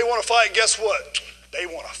somebody says they want to fight, guess what? They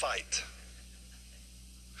want to fight.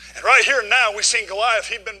 And right here now, we've seen Goliath.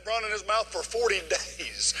 He'd been running his mouth for 40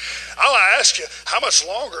 days. I'll ask you, how much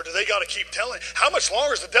longer do they got to keep telling? How much longer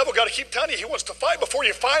has the devil got to keep telling you he wants to fight before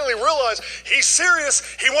you finally realize he's serious?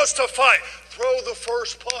 He wants to fight. Throw the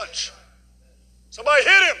first punch. Somebody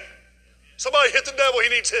hit him. Somebody hit the devil. He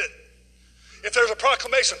needs hit. If there's a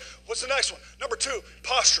proclamation, what's the next one? Number two,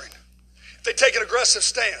 posturing. If they take an aggressive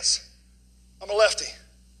stance. I'm a lefty.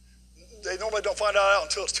 They normally don't find out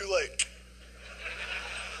until it's too late.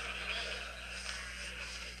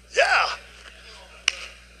 Yeah.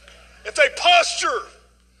 If they posture,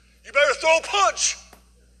 you better throw a punch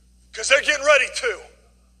because they're getting ready to.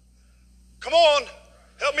 Come on,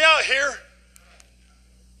 help me out here.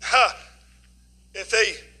 If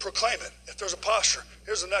they proclaim it, if there's a posture,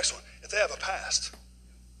 here's the next one. If they have a past,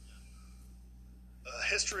 a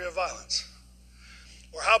history of violence.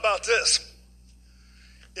 Or how about this?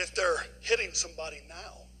 If they're hitting somebody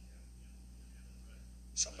now,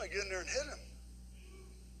 somebody get in there and hit him.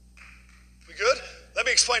 We good? Let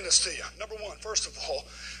me explain this to you. Number one, first of all,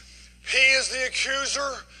 he is the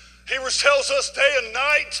accuser. Hebrews tells us day and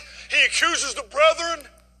night. He accuses the brethren.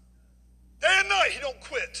 Day and night, he don't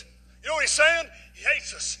quit. You know what he's saying? He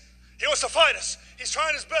hates us. He wants to fight us. He's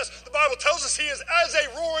trying his best. The Bible tells us he is as a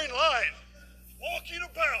roaring lion, walking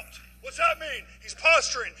about. What's that mean? He's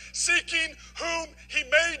posturing, seeking whom he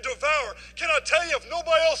may devour. Can I tell you, if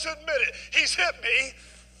nobody else admit it, he's hit me.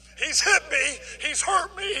 He's hit me. He's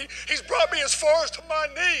hurt me. He's brought me as far as to my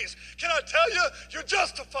knees. Can I tell you, you're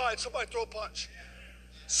justified. Somebody throw a punch.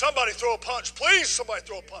 Somebody throw a punch. Please, somebody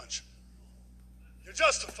throw a punch. You're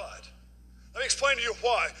justified. Let me explain to you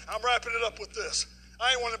why. I'm wrapping it up with this.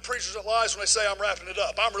 I ain't one of the preachers that lies when they say I'm wrapping it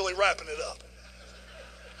up. I'm really wrapping it up.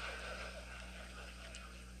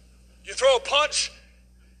 You throw a punch,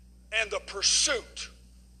 and the pursuit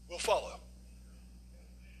will follow.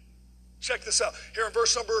 Check this out. Here in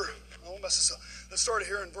verse number, I won't mess this up. Let's start it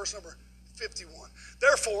here in verse number 51.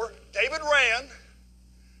 Therefore, David ran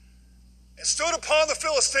and stood upon the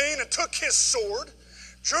Philistine and took his sword,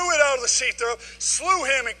 drew it out of the sheath thereof, slew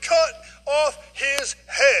him and cut off his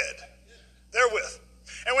head therewith.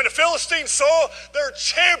 And when the Philistines saw their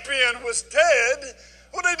champion was dead,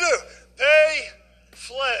 what did they do? They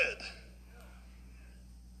fled.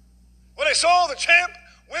 When they saw the champ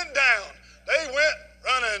went down, they went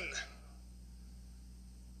running.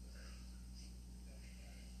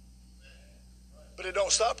 But it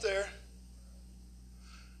don't stop there.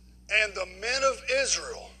 And the men of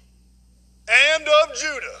Israel and of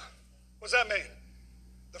Judah, what does that mean?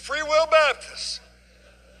 The Free Will Baptists,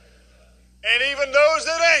 and even those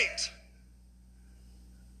that ain't,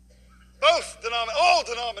 all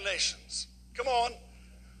denominations. Come on.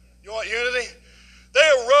 You want unity? They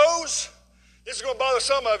arose, this is going to bother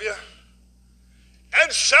some of you,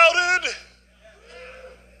 and shouted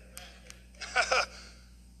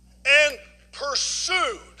and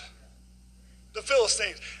pursued the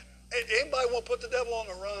Philistines. Anybody want to put the devil on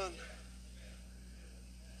the run?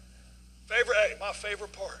 My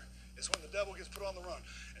favorite part is when the devil gets put on the run.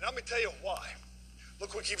 And let me tell you why.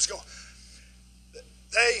 Look what keeps going.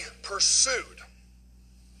 They pursued.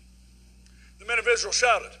 The men of Israel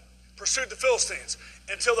shouted, pursued the Philistines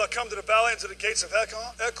until they come to the valley and to the gates of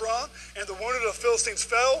Ekron, and the wounded of the Philistines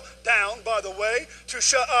fell down by the way to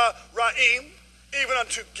Sha'araim, even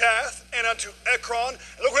unto Gath and unto Ekron.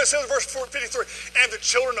 And look what it says in verse 53. And the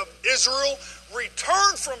children of Israel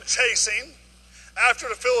returned from chasing after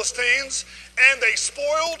the Philistines, and they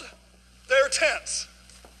spoiled their tents.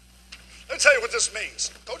 Let me tell you what this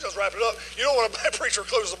means. Don't just wrap it up. You know, when a preacher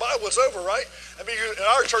closes the Bible, it's over, right? I mean, in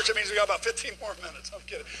our church, it means we got about 15 more minutes. I'm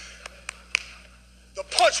kidding. The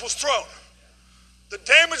punch was thrown. The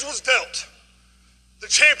damage was dealt. The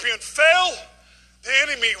champion fell. The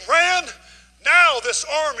enemy ran. Now this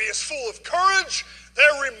army is full of courage.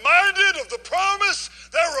 They're reminded of the promise.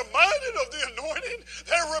 They're reminded of the anointing.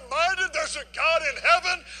 They're reminded there's a God in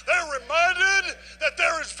heaven. They're reminded that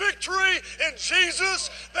there is victory in Jesus.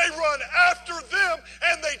 They run after them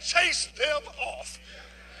and they chase them off.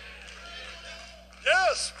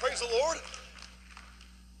 Yes, praise the Lord.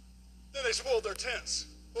 Then they spoiled their tents.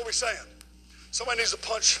 What are we saying? Somebody needs to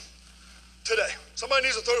punch today. Somebody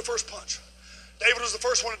needs to throw the first punch. David was the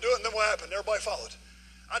first one to do it, and then what happened? Everybody followed.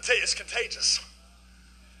 I tell you, it's contagious.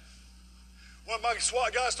 One of my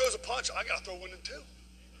SWAT guys throws a punch, I got to throw one in too.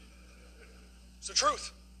 It's the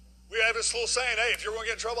truth. We have this little saying, hey, if you're going to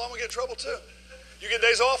get in trouble, I'm going to get in trouble too. You get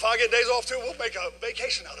days off, I get days off too. We'll make a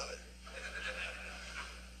vacation out of it.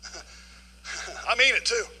 I mean it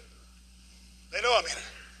too. They know I mean it.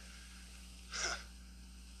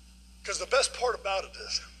 Because the best part about it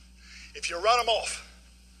is, if you run them off,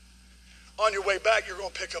 on your way back, you're going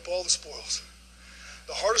to pick up all the spoils.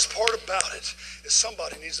 The hardest part about it is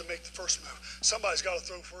somebody needs to make the first move. Somebody's got to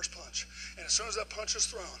throw the first punch. And as soon as that punch is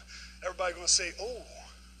thrown, everybody's going to say, oh,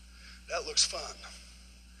 that looks fun.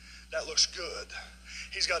 That looks good.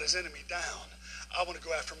 He's got his enemy down. I want to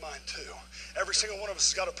go after mine too. Every single one of us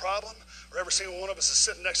has got a problem, or every single one of us is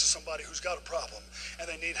sitting next to somebody who's got a problem, and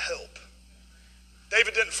they need help.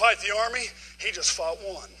 David didn't fight the army. He just fought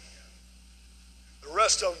one. The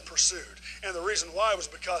rest of them pursued. And the reason why was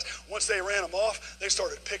because once they ran them off, they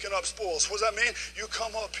started picking up spoils. What does that mean? You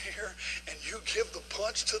come up here and you give the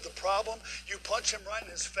punch to the problem. You punch him right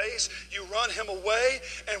in his face. You run him away.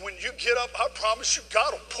 And when you get up, I promise you,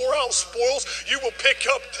 God will pour out spoils. You will pick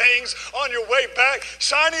up things on your way back.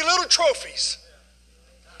 Shiny little trophies.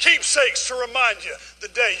 Keepsakes to remind you the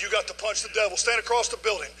day you got to punch the devil. Stand across the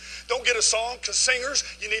building. Don't get a song, because singers,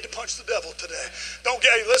 you need to punch the devil today.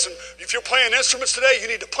 Hey, listen, if you're playing instruments today, you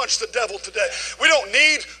need to punch the devil today. We don't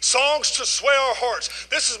need songs to sway our hearts.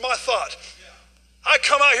 This is my thought. I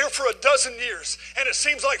come out here for a dozen years, and it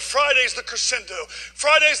seems like Friday's the crescendo.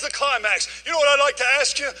 Friday's the climax. You know what I'd like to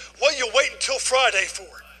ask you? What are you waiting until Friday for?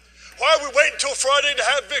 Why are we waiting until Friday to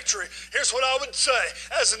have victory? Here's what I would say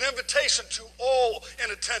as an invitation to all in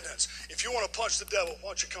attendance. If you want to punch the devil, why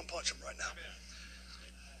don't you come punch him right now?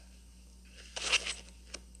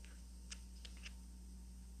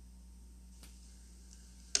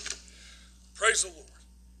 Praise the Lord.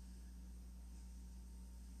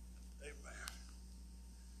 Amen.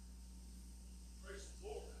 Praise the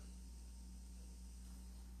Lord.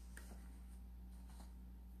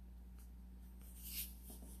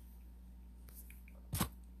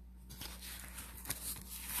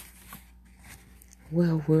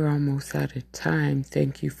 Well, we're almost out of time.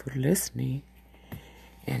 Thank you for listening.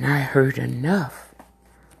 And I heard enough.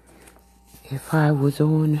 If I was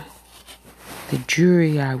on the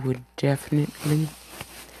jury, I would definitely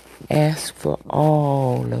ask for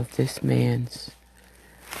all of this man's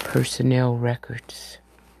personnel records.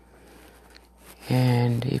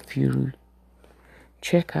 And if you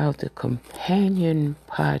check out the companion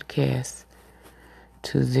podcast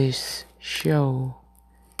to this show,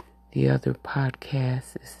 the other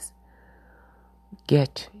podcast is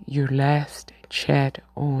Get Your Last Chat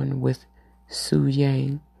On with Sue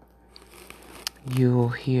Yang. You'll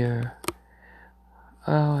hear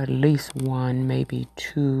at least one, maybe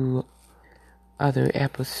two other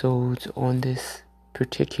episodes on this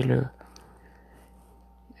particular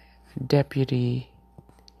Deputy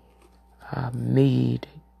Meade,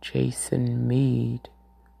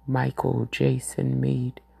 Michael Jason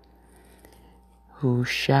Meade, who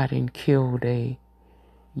shot and killed a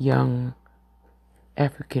young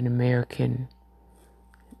African-American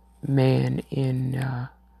man in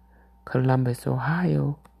Columbus,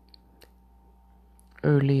 Ohio,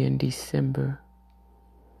 early in December.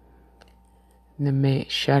 The man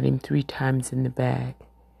shot him 3 times in the back,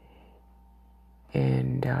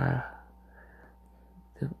 and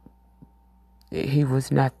he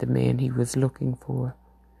was not the man he was looking for.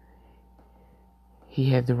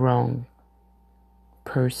 He had the wrong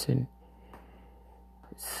person.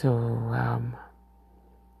 So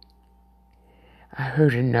I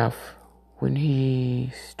heard enough when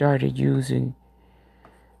he started using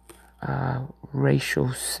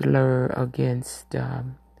racial slur against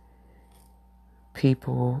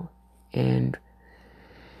people, and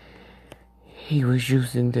he was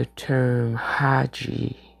using the term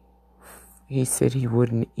Haji. He said he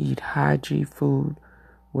wouldn't eat Haji food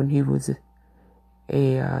when he was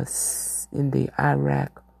in the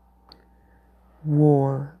Iraq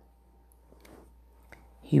war.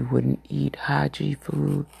 He wouldn't eat Haji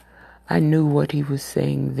food. I knew what he was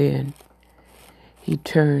saying then. He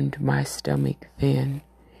turned my stomach then.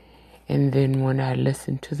 And then when I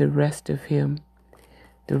listened to the rest of him,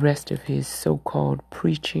 the rest of his so-called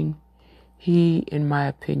preaching, he, in my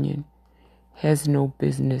opinion, has no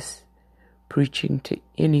business preaching to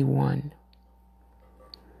anyone.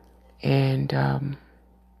 And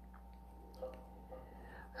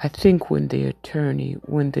I think when the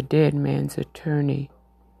dead man's attorney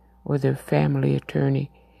or the family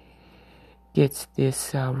attorney gets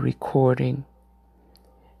this recording,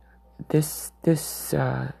 this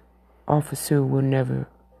officer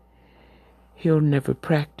he'll never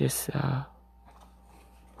practice,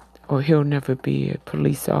 or he'll never be a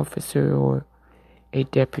police officer or a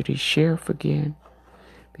deputy sheriff again,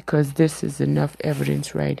 because this is enough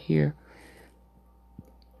evidence right here.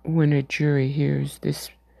 When a jury hears this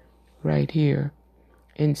right here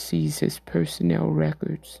and sees his personnel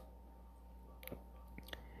records,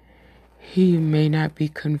 he may not be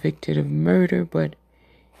convicted of murder, but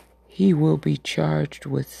he will be charged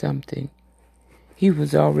with something. He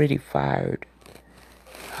was already fired.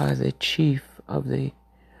 The chief of the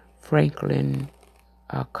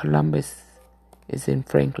Columbus is in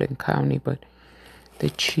Franklin County, but the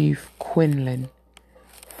chief, Quinlan,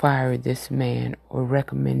 fired this man, or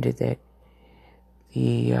recommended that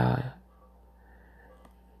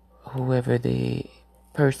whoever the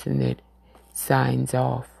person that signs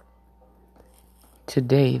off.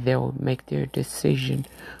 Today they'll make their decision,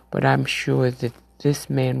 but I'm sure that this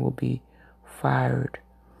man will be fired.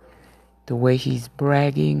 The way he's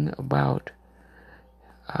bragging about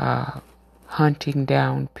hunting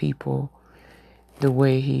down people, the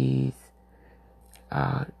way he's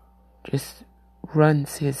just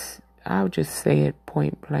runs his, I'll just say it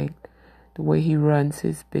point blank, the way he runs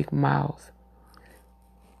his big mouth.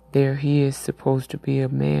 There he is supposed to be a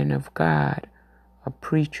man of God, a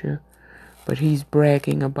preacher, but he's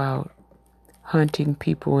bragging about hunting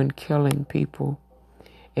people and killing people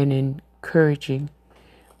and encouraging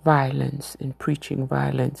violence and preaching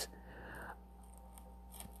violence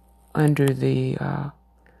under the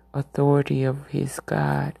authority of his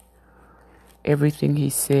God. Everything he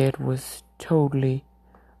said was totally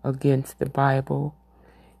against the Bible.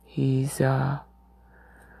 He's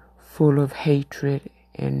full of hatred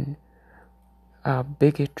and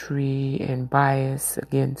bigotry and bias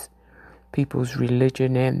against people's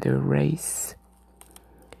religion and their race.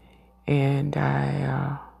 And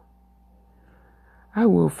I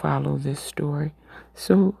will follow this story.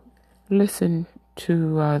 So listen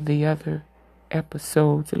to the other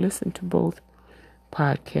episodes. Listen to both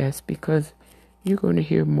podcasts, because you're going to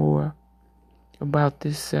hear more about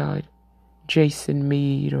this Jason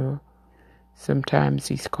Meade, or sometimes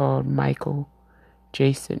he's called Michael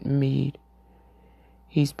Jason Meade.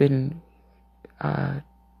 He's been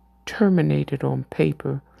terminated on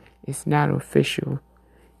paper. It's not official.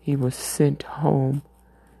 He was sent home,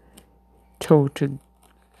 told to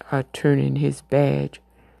turn in his badge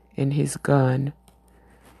and his gun.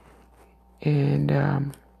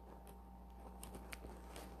 And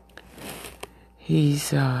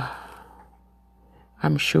he's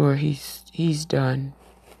I'm sure he's done.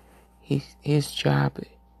 His job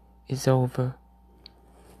is over.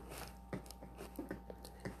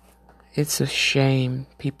 It's a shame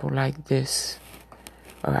people like this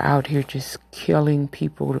are out here just killing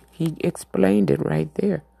people. He explained it right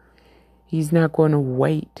there. He's not going to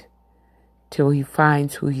wait till he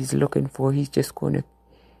finds who he's looking for. He's just going to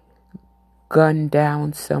gun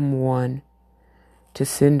down someone to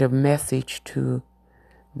send a message to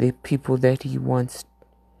the people that he wants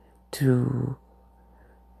to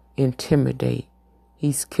intimidate.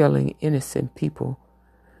 He's killing innocent people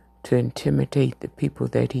to intimidate the people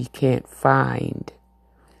that he can't find.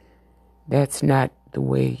 That's not the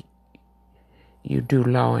way you do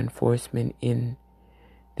law enforcement in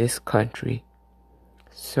this country.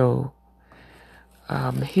 So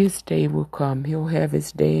his day will come. He'll have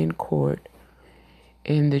his day in court,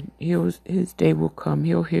 and his day will come.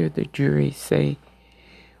 He'll hear the jury say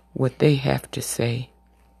what they have to say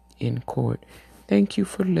in court. Thank you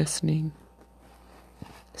for listening.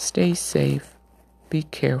 Stay safe. Be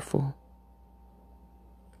careful.